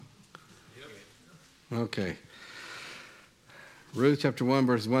Okay. Ruth chapter 1,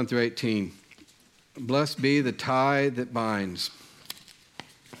 verses 1 through 18. Blessed be the tie that binds.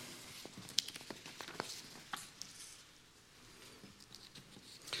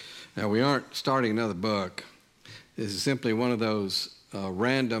 Now, we aren't starting another book. This is simply one of those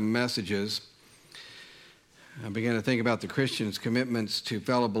random messages. I began to think about the Christians' commitments to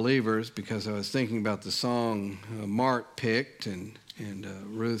fellow believers because I was thinking about the song Mark picked, and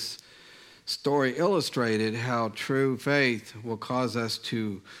Ruth's story illustrated how true faith will cause us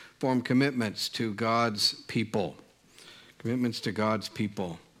to form commitments to God's people. Commitments to God's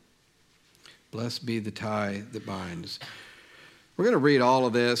people. Blessed be the tie that binds. We're going to read all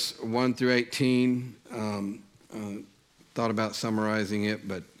of this, 1 through 18. Thought about summarizing it,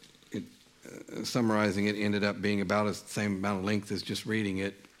 but summarizing it ended up being about the same amount of length as just reading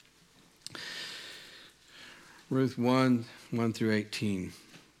it. Ruth 1 through 18.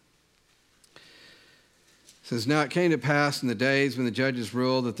 It says, Now it came to pass in the days when the judges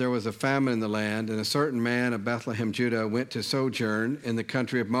ruled that there was a famine in the land, and a certain man of Bethlehem, Judah, went to sojourn in the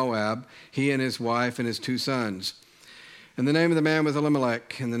country of Moab, he and his wife and his 2 sons. And the name of the man was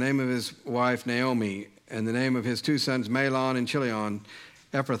Elimelech, and the name of his wife Naomi, and the name of his 2 sons Mahlon and Chilion,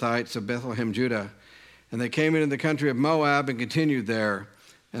 Ephrathites of Bethlehem, Judah. And they came into the country of Moab and continued there.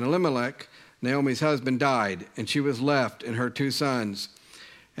 And Elimelech, Naomi's husband, died, and she was left and her 2 sons.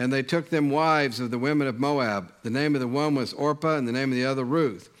 And they took them wives of the women of Moab. The name of the one was Orpah, and the name of the other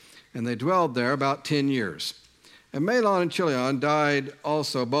Ruth. And they dwelled there about 10 years. And Mahlon and Chilion died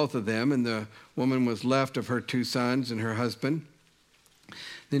also, both of them, and the woman was left of her 2 sons and her husband.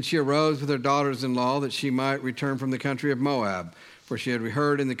 Then she arose with her daughters-in-law that she might return from the country of Moab, for she had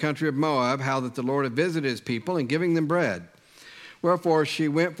heard in the country of Moab how that the Lord had visited his people in giving them bread. Wherefore she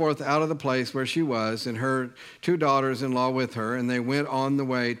went forth out of the place where she was, and her 2 daughters-in-law with her, and they went on the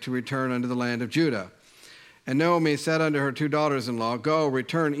way to return unto the land of Judah. And Naomi said unto her 2 daughters-in-law, Go,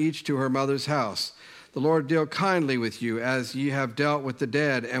 return each to her mother's house. The Lord deal kindly with you, as ye have dealt with the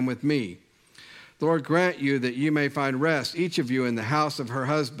dead and with me. The Lord grant you that ye may find rest, each of you in the house of her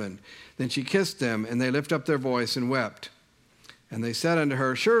husband. Then she kissed them, and they lifted up their voice and wept. And they said unto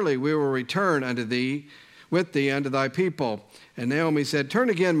her, Surely we will return unto thee, with thee unto thy people. And Naomi said, Turn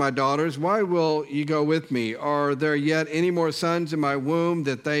again, my daughters, why will ye go with me? Are there yet any more sons in my womb,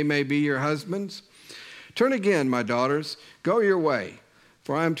 that they may be your husbands? Turn again, my daughters, go your way,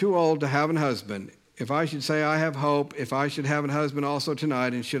 for I am too old to have an husband. If I should say I have hope, if I should have an husband also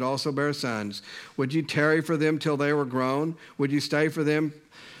tonight, and should also bear sons, would you tarry for them till they were grown? Would you stay for them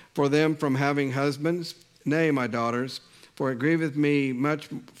from having husbands? Nay, my daughters, for it grieveth me much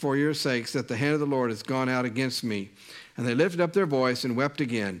for your sakes that the hand of the Lord is gone out against me. And they lifted up their voice and wept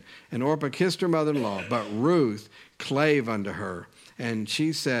again. And Orpah kissed her mother-in-law, but Ruth clave unto her. And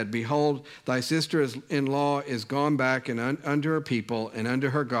she said, Behold, thy sister-in-law is gone back and unto her people and unto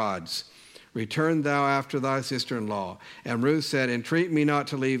her gods. Return thou after thy sister-in-law. And Ruth said, Entreat me not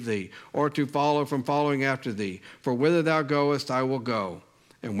to leave thee, or to follow from following after thee. For whither thou goest, I will go,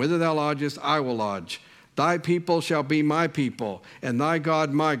 and whither thou lodgest, I will lodge. Thy people shall be my people, and thy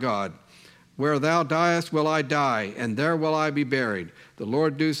God my God. Where thou diest will I die, and there will I be buried. The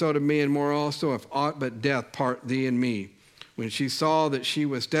Lord do so to me, and more also, if aught but death part thee and me. When she saw that she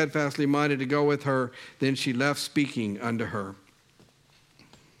was steadfastly minded to go with her, then she left speaking unto her.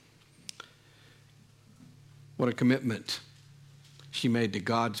 What a commitment she made to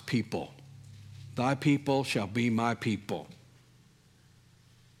God's people. Thy people shall be my people.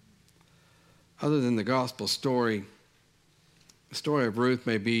 Other than the gospel story, the story of Ruth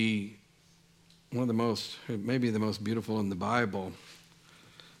may be one of the most, maybe the most beautiful in the Bible,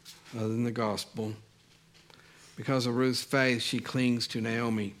 other than the gospel. Because of Ruth's faith, she clings to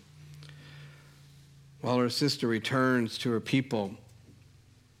Naomi, while her sister returns to her people.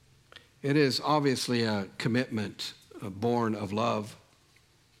 It is obviously a commitment born of love.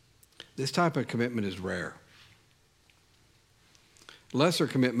 This type of commitment is rare. Lesser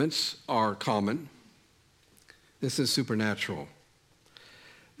commitments are common. This is supernatural.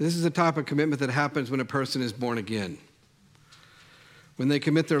 This is the type of commitment that happens when a person is born again. When they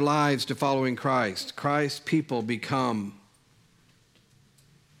commit their lives to following Christ, Christ's people become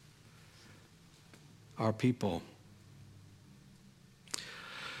our people.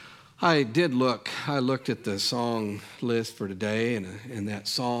 I looked at the song list for today, and that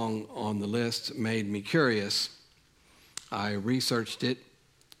song on the list made me curious. I researched it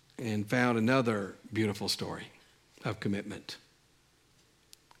and found another beautiful story of commitment.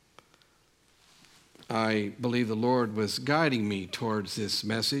 I believe the Lord was guiding me towards this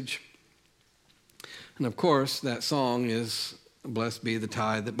message. And of course, that song is Blessed Be the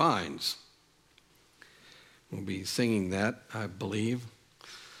Tie That Binds. We'll be singing that, I believe.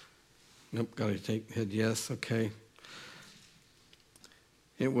 Nope, got to take head yes, okay.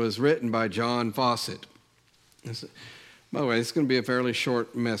 It was written by John Fawcett. By the way, it's going to be a fairly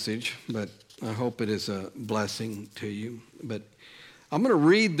short message, but I hope it is a blessing to you. But I'm going to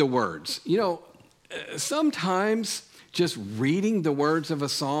read the words. You know, sometimes just reading the words of a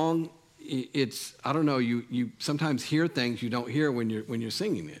song, it's, I don't know, you sometimes hear things you don't hear when you're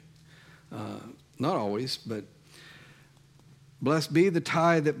singing it. Not always, but blessed be the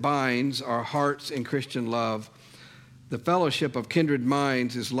tie that binds our hearts in Christian love. The fellowship of kindred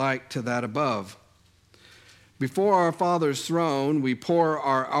minds is like to that above. Before our Father's throne, we pour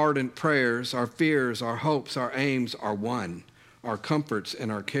our ardent prayers, our fears, our hopes, our aims are one, our comforts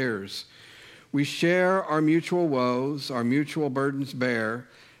and our cares. We share our mutual woes, our mutual burdens bear,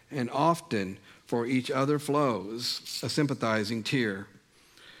 and often for each other flows a sympathizing tear.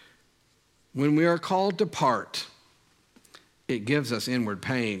 When we are called to part, it gives us inward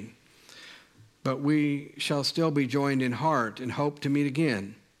pain, but we shall still be joined in heart and hope to meet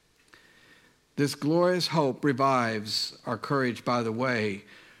again. This glorious hope revives our courage by the way,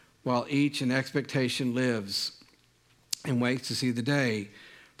 while each in expectation lives and waits to see the day.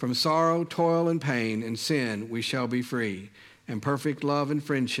 From sorrow, toil, and pain, and sin we shall be free, and perfect love and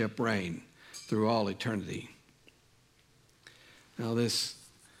friendship reign through all eternity. Now there's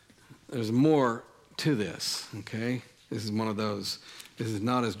more to this, okay? This is one of those, this is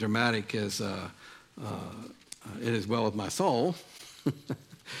not as dramatic as It Is Well With My Soul,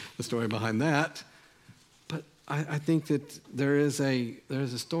 the story behind that. But I think that there is a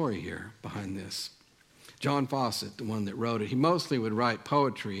story here behind this. John Fawcett, the one that wrote it, he mostly would write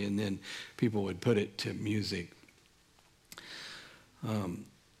poetry and then people would put it to music.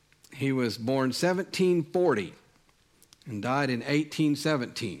 He was born 1740 and died in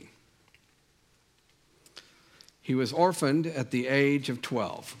 1817. He was orphaned at the age of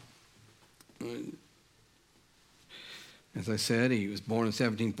 12. As I said, he was born in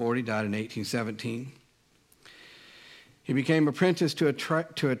 1740, died in 1817. He became apprenticed to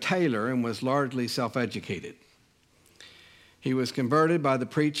a tailor and was largely self-educated. He was converted by the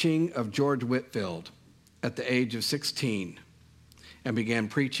preaching of George Whitefield at the age of 16 and began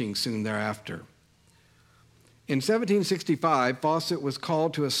preaching soon thereafter. In 1765, Fawcett was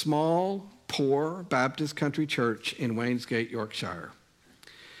called to a small, poor Baptist country church in Wainsgate, Yorkshire.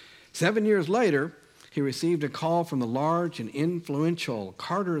 7 years later, he received a call from the large and influential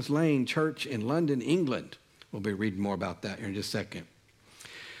Carter's Lane Church in London, England. We'll be reading more about that here in just a second.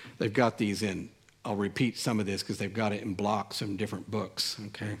 They've got these in, I'll repeat some of this because they've got it in blocks from different books,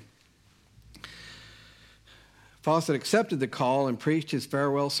 okay? Fawcett accepted the call and preached his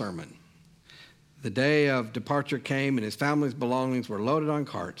farewell sermon. The day of departure came and his family's belongings were loaded on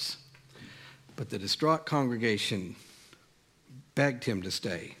carts, but the distraught congregation begged him to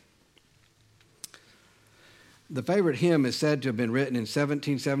stay. The favorite hymn is said to have been written in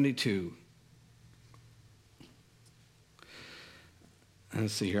 1772.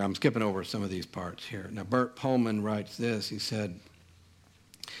 Let's see here. I'm skipping over some of these parts here. Now, Bert Pullman writes this. He says,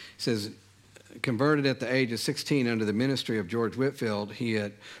 converted at the age of 16 under the ministry of George Whitefield, he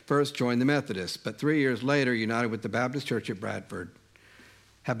had first joined the Methodists, but 3 years later united with the Baptist Church at Bradford.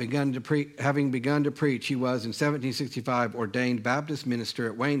 Having begun to preach, he was in 1765 ordained Baptist minister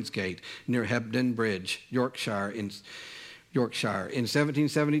at Wainsgate near Hebden Bridge, Yorkshire. In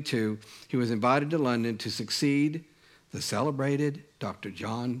 1772, he was invited to London to succeed the celebrated Dr.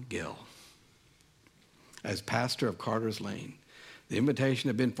 John Gill as pastor of Carter's Lane. The invitation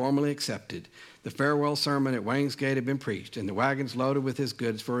had been formally accepted. The farewell sermon at Wainsgate had been preached, and the wagons loaded with his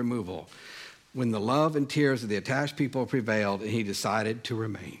goods for removal, when the love and tears of the attached people prevailed, and he decided to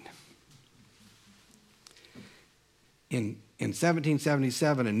remain. In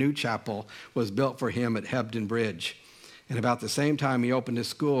 1777, a new chapel was built for him at Hebden Bridge, and about the same time he opened his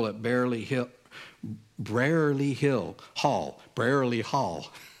school at Brierley Hall,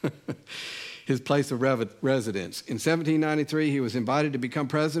 his place of residence. In 1793, he was invited to become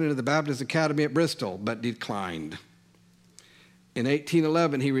president of the Baptist Academy at Bristol, but declined. In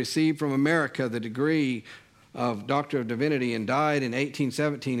 1811, he received from America the degree of Doctor of Divinity and died in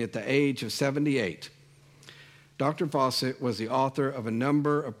 1817 at the age of 78. Dr. Fawcett was the author of a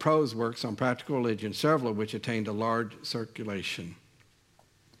number of prose works on practical religion, several of which attained a large circulation.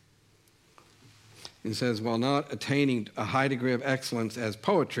 It says, while not attaining a high degree of excellence as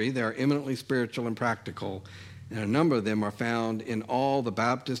poetry, they are eminently spiritual and practical, and a number of them are found in all the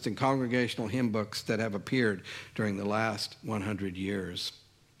Baptist and congregational hymn books that have appeared during the last 100 years.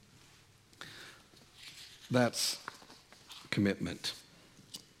 That's commitment.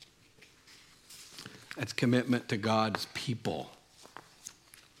 That's commitment to God's people.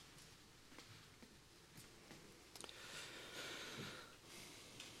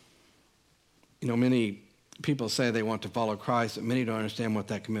 You know, many people say they want to follow Christ, but many don't understand what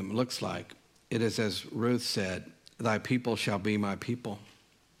that commitment looks like. It is as Ruth said, "Thy people shall be my people."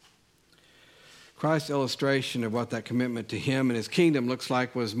 Christ's illustration of what that commitment to him and his kingdom looks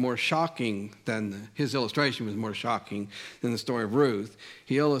like was more shocking than his illustration was more shocking than the story of Ruth.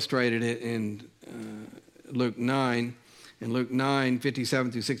 He illustrated it in Luke 9. In Luke 9,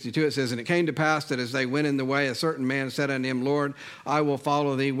 57 through 62, it says, "And it came to pass that as they went in the way, a certain man said unto him, Lord, I will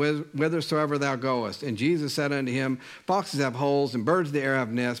follow thee whithersoever thou goest. And Jesus said unto him, Foxes have holes, and birds of the air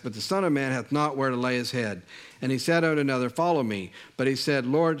have nests, but the Son of Man hath not where to lay his head. And he said unto another, Follow me. But he said,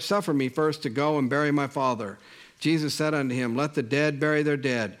 Lord, suffer me first to go and bury my father. Jesus said unto him, Let the dead bury their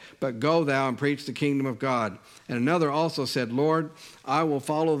dead, but go thou and preach the kingdom of God. And another also said, Lord, I will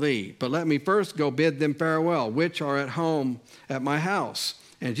follow thee, but let me first go bid them farewell, which are at home at my house.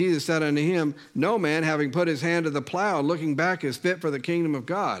 And Jesus said unto him, No man, having put his hand to the plow, looking back, is fit for the kingdom of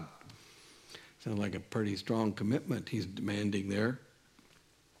God. Sounds like a pretty strong commitment he's demanding there.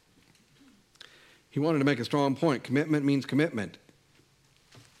 He wanted to make a strong point. Commitment means commitment.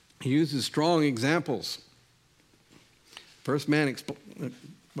 He uses strong examples. First man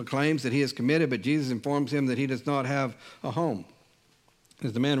claims that he is committed, but Jesus informs him that he does not have a home.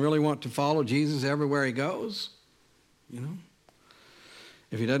 Does the man really want to follow Jesus everywhere he goes? You know?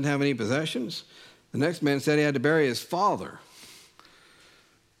 If he doesn't have any possessions? The next man said he had to bury his father.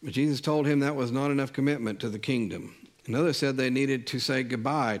 But Jesus told him that was not enough commitment to the kingdom. Another said they needed to say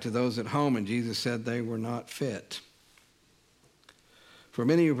goodbye to those at home, and Jesus said they were not fit. For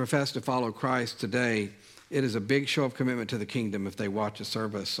many who profess to follow Christ today, it is a big show of commitment to the kingdom if they watch a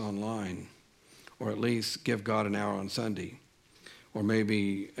service online, or at least give God an hour on Sunday, or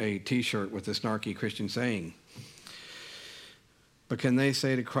maybe a T-shirt with a snarky Christian saying. But can they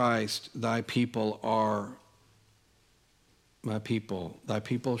say to Christ, Thy people are my people. Thy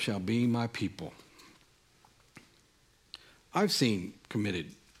people shall be my people. I've seen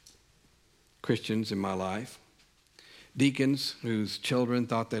committed Christians in my life. Deacons whose children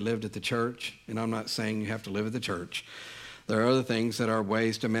thought they lived at the church, and I'm not saying you have to live at the church. There are other things that are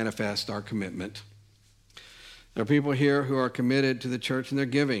ways to manifest our commitment. There are people here who are committed to the church in their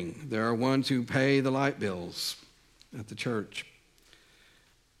giving. There are ones who pay the light bills at the church.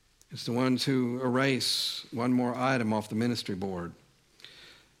 It's the ones who erase one more item off the ministry board.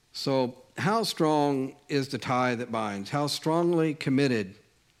 So how strong is the tie that binds? How strongly committed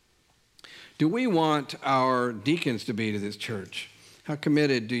do we want our deacons to be to this church? How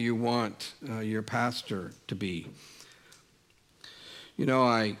committed do you want your pastor to be? You know,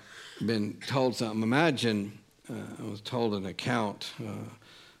 I've been told something. Imagine, I was told an account.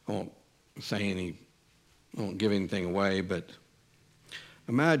 I won't give anything away, but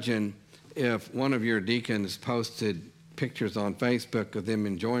imagine if one of your deacons posted pictures on Facebook of them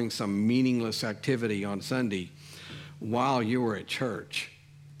enjoying some meaningless activity on Sunday while you were at church.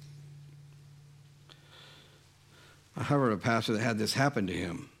 I heard of a pastor that had this happen to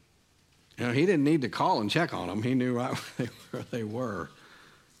him. You know, he didn't need to call and check on them. He knew right where they were.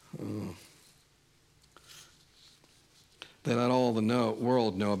 They let all the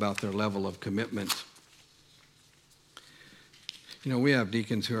world know about their level of commitment. You know, we have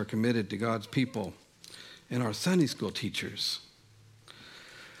deacons who are committed to God's people, and our Sunday school teachers.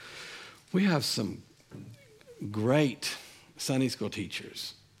 We have some great Sunday school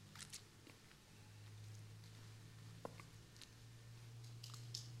teachers.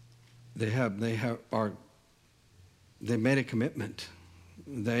 They made a commitment.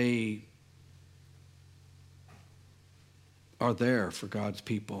 They are there for God's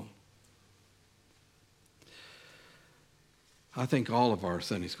people. I think all of our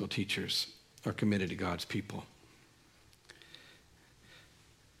Sunday school teachers are committed to God's people.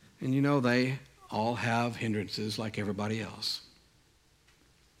 And you know, they all have hindrances like everybody else.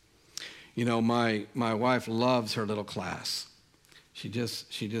 You know, my wife loves her little class. She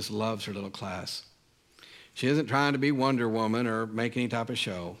just loves her little class. She isn't trying to be Wonder Woman or make any type of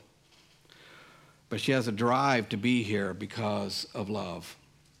show, but she has a drive to be here because of love.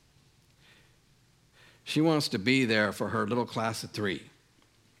 She wants to be there for her little class of 3.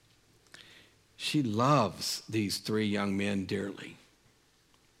 She loves these 3 young men dearly.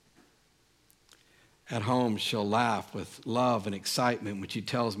 At home, she'll laugh with love and excitement when she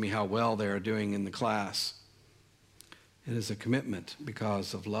tells me how well they are doing in the class. It is a commitment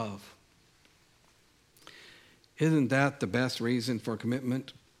because of love. Isn't that the best reason for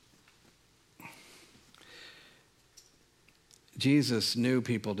commitment? Jesus knew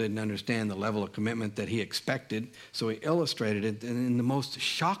people didn't understand the level of commitment that he expected, so he illustrated it in the most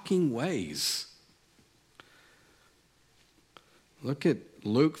shocking ways. Look at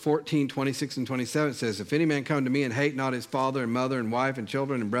Luke 14:26-27. It says, if any man come to me and hate not his father and mother and wife and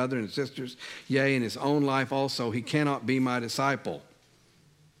children and brethren and sisters, yea, and his own life also, he cannot be my disciple.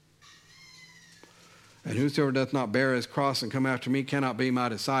 And whosoever doth not bear his cross and come after me cannot be my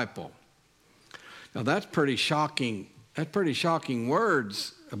disciple. Now that's pretty shocking. That's pretty shocking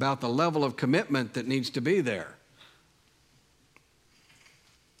words about the level of commitment that needs to be there.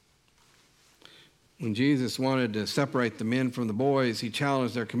 When Jesus wanted to separate the men from the boys, he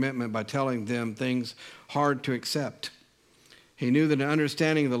challenged their commitment by telling them things hard to accept. He knew that an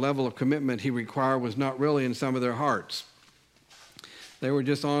understanding of the level of commitment he required was not really in some of their hearts. They were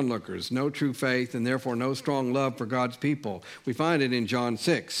just onlookers, no true faith, and therefore no strong love for God's people. We find it in John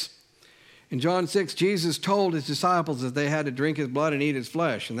 6. In John 6, Jesus told his disciples that they had to drink his blood and eat his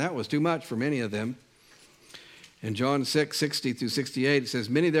flesh, and that was too much for many of them. In John 6:60-68, it says,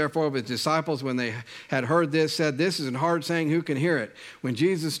 many therefore of his disciples, when they had heard this, said, this is a hard saying, who can hear it? When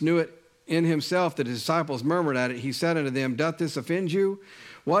Jesus knew it in himself that his disciples murmured at it, he said unto them, doth this offend you?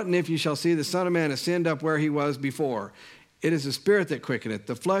 What and if you shall see the Son of Man ascend up where he was before? It is the Spirit that quickeneth,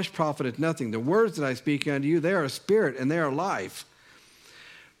 the flesh profiteth nothing. The words that I speak unto you, they are spirit and they are life.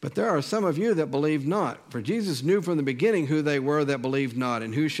 But there are some of you that believe not. For Jesus knew from the beginning who they were that believed not,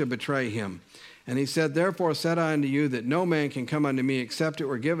 and who should betray him. And he said, therefore said I unto you, that no man can come unto me except it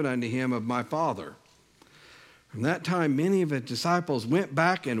were given unto him of my Father. From that time many of his disciples went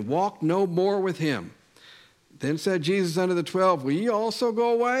back and walked no more with him. Then said Jesus unto the 12, will ye also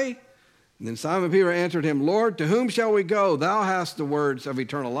go away? And then Simon Peter answered him, Lord, to whom shall we go? Thou hast the words of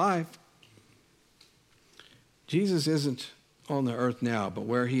eternal life. Jesus isn't on the earth now, but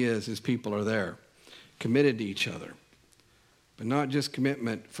where he is, his people are there, committed to each other. But not just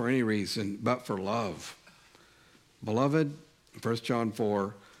commitment for any reason, but for love. Beloved, 1 John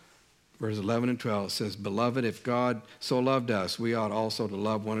 4, verse 11 and 12 says, beloved, if God so loved us, we ought also to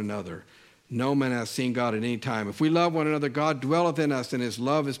love one another. No man hath seen God at any time. If we love one another, God dwelleth in us, and his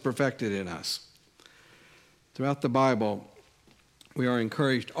love is perfected in us. Throughout the Bible, we are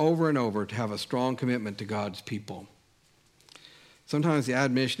encouraged over and over to have a strong commitment to God's people. Sometimes the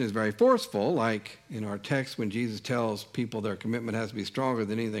admonition is very forceful, like in our text when Jesus tells people their commitment has to be stronger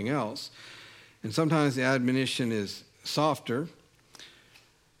than anything else. And sometimes the admonition is softer.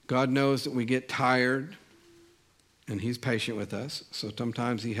 God knows that we get tired, and he's patient with us. So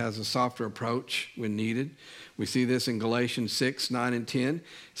sometimes he has a softer approach when needed. We see this in Galatians 6, 9, and 10. It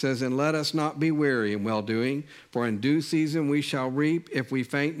says, and let us not be weary in well-doing, for in due season we shall reap if we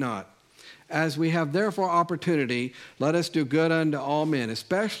faint not. As we have therefore opportunity, let us do good unto all men,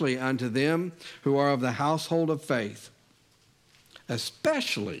 especially unto them who are of the household of faith.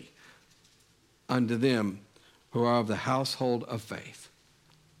 Especially unto them who are of the household of faith.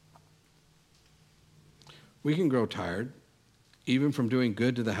 We can grow tired, even from doing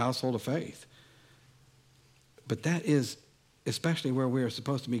good to the household of faith. But that is especially where we are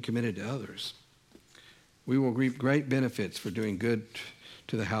supposed to be committed to others. We will reap great benefits for doing good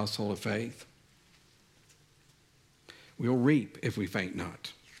to the household of faith. We'll reap if we faint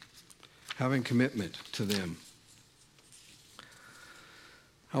not, having commitment to them.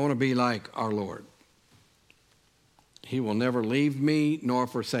 I want to be like our Lord. He will never leave me nor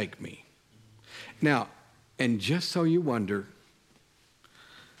forsake me. Now, and just so you wonder,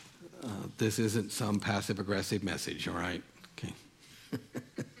 this isn't some passive-aggressive message, all right? Okay.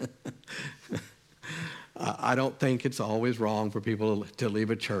 I don't think it's always wrong for people to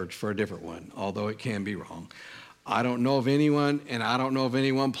leave a church for a different one, although it can be wrong. I don't know of anyone, and I don't know of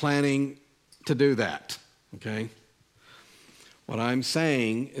anyone planning to do that, okay? What I'm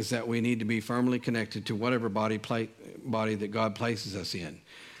saying is that we need to be firmly connected to whatever body that God places us in.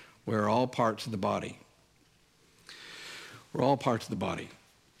 We're all parts of the body. We're all parts of the body,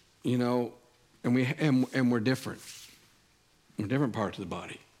 you know, and we're different. We're different parts of the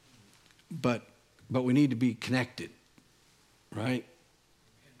body, but we need to be connected, right?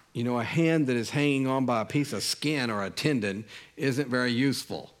 You know, a hand that is hanging on by a piece of skin or a tendon isn't very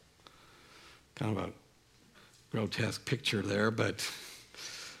useful. Kind of a grotesque picture there, but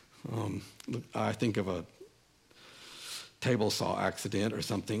I think of a table saw accident or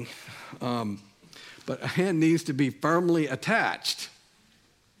something. But a hand needs to be firmly attached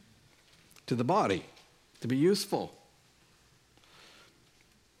to the body to be useful.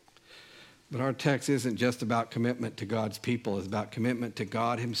 But our text isn't just about commitment to God's people. It's about commitment to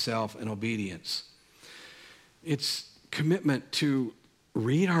God himself and obedience. It's commitment to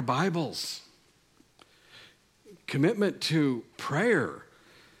read our Bibles. commitment to prayer,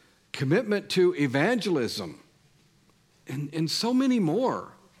 commitment to evangelism, and so many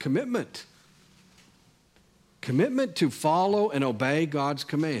more. Commitment to follow and obey God's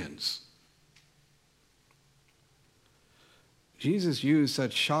commands. Jesus used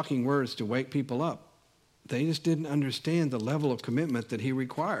such shocking words to wake people up. They just didn't understand the level of commitment that he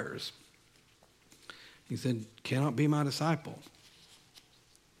requires. He said, "Cannot be my disciple."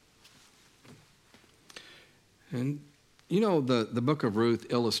 And you know, the book of Ruth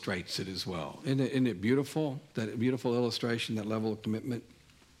illustrates it as well. Isn't it beautiful? That beautiful illustration, that level of commitment.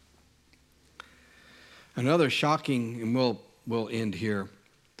 Another shocking, and we'll end here.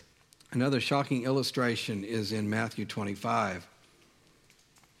 Another shocking illustration is in Matthew 25.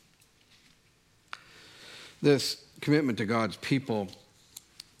 This commitment to God's people.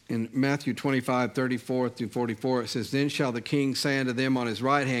 In Matthew 25, 34 through 44, it says, "Then shall the king say unto them on his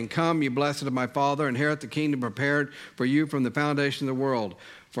right hand, Come, ye blessed of my Father, inherit the kingdom prepared for you from the foundation of the world.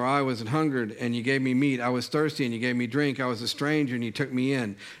 For I was an hungered, and ye gave me meat. I was thirsty, and ye gave me drink. I was a stranger, and ye took me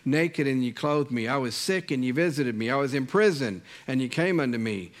in. Naked, and ye clothed me. I was sick, and ye visited me. I was in prison, and ye came unto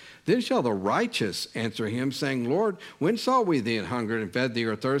me. Then shall the righteous answer him, saying, Lord, when saw we thee an hungered, and fed thee,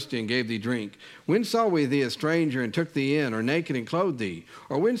 or thirsty, and gave thee drink? When saw we thee a stranger, and took thee in, or naked, and clothed thee?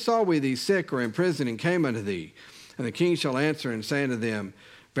 Or when saw we thee sick, or in prison, and came unto thee? And the king shall answer and say unto them,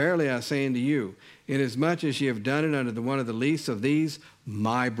 Verily I say unto you, inasmuch as ye have done it unto one of the least of these,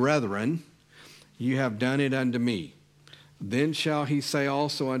 my brethren, you have done it unto me. Then shall he say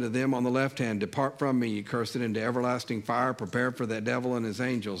also unto them on the left hand, Depart from me, ye cursed, into everlasting fire, prepared for that devil and his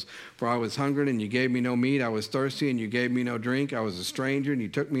angels. For I was hungered, and you gave me no meat. I was thirsty, and you gave me no drink. I was a stranger, and you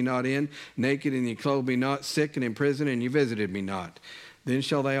took me not in. Naked, and you clothed me not. Sick, and in prison, and you visited me not. Then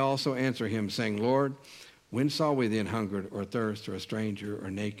shall they also answer him, saying, Lord, when saw we thee an hungered, or thirst, or a stranger, or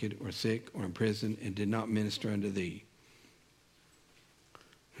naked, or sick, or in prison, and did not minister unto thee?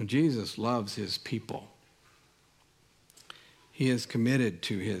 And Jesus loves his people. He is committed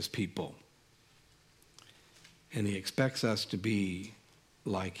to his people. And he expects us to be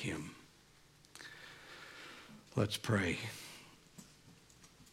like him. Let's pray.